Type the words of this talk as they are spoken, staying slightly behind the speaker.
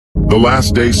The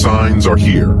last day signs are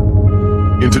here.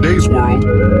 In today's world,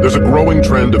 there's a growing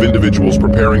trend of individuals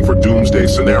preparing for doomsday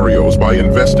scenarios by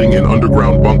investing in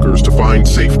underground bunkers to find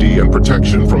safety and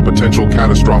protection from potential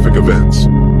catastrophic events.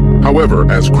 However,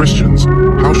 as Christians,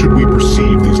 how should we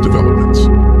perceive these developments?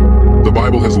 The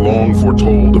Bible has long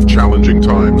foretold of challenging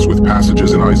times with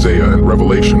passages in Isaiah and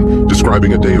Revelation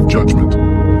describing a day of judgment.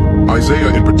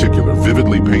 Isaiah in particular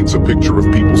vividly paints a picture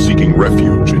of people seeking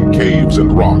refuge in caves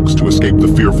and rocks to escape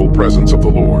the fearful presence of the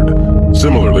Lord.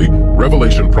 Similarly,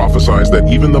 Revelation prophesies that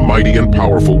even the mighty and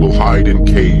powerful will hide in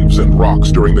caves and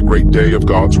rocks during the great day of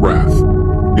God's wrath.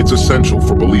 It's essential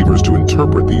for believers to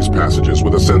interpret these passages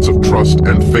with a sense of trust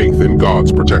and faith in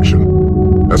God's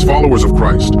protection. As followers of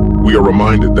Christ, we are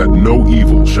reminded that no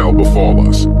evil shall befall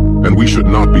us, and we should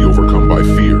not be overcome by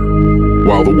fear.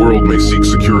 While the world may seek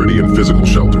security in physical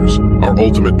shelters, our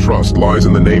ultimate trust lies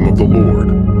in the name of the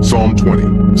Lord. Psalm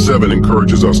 20:7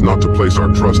 encourages us not to place our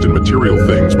trust in material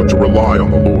things but to rely on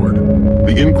the Lord.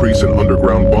 The increase in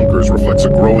underground bunkers reflects a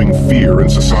growing fear in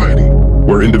society,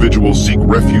 where individuals seek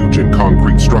refuge in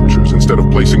concrete structures instead of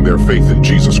placing their faith in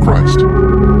Jesus Christ.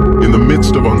 In the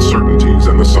midst of uncertainties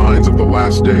and the signs of the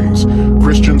last days,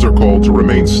 Christians are called to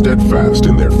remain steadfast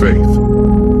in their faith.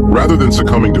 Rather than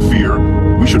succumbing to fear,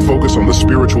 we should focus on the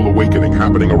spiritual awakening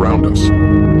happening around us.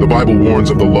 The Bible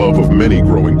warns of the love of many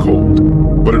growing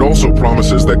cold, but it also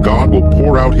promises that God will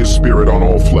pour out His Spirit on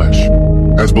all flesh.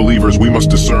 As believers, we must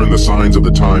discern the signs of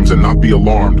the times and not be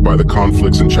alarmed by the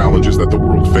conflicts and challenges that the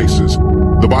world faces.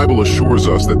 The Bible assures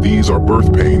us that these are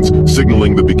birth pains,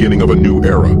 signaling the beginning of a new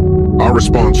era. Our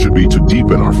response should be to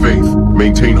deepen our faith,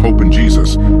 maintain hope in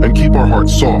Jesus, and keep our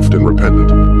hearts soft and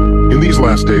repentant. In these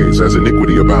last days, as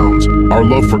iniquity abounds, our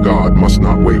love for God must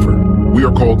not waver. We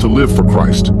are called to live for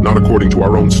Christ, not according to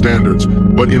our own standards,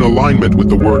 but in alignment with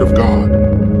the Word of God.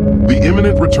 The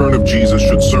imminent return of Jesus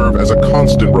should serve as a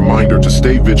constant reminder to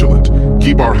stay vigilant,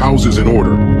 keep our houses in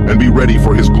order, and be ready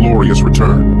for His glorious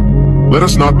return. Let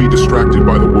us not be distracted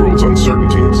by the world's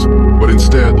uncertainties, but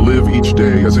instead live each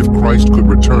day as if Christ could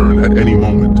return at any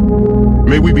moment.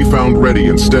 May we be found ready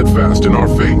and steadfast in our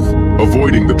faith,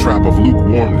 avoiding the trap of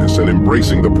lukewarmness and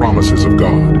embracing the promises of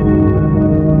God.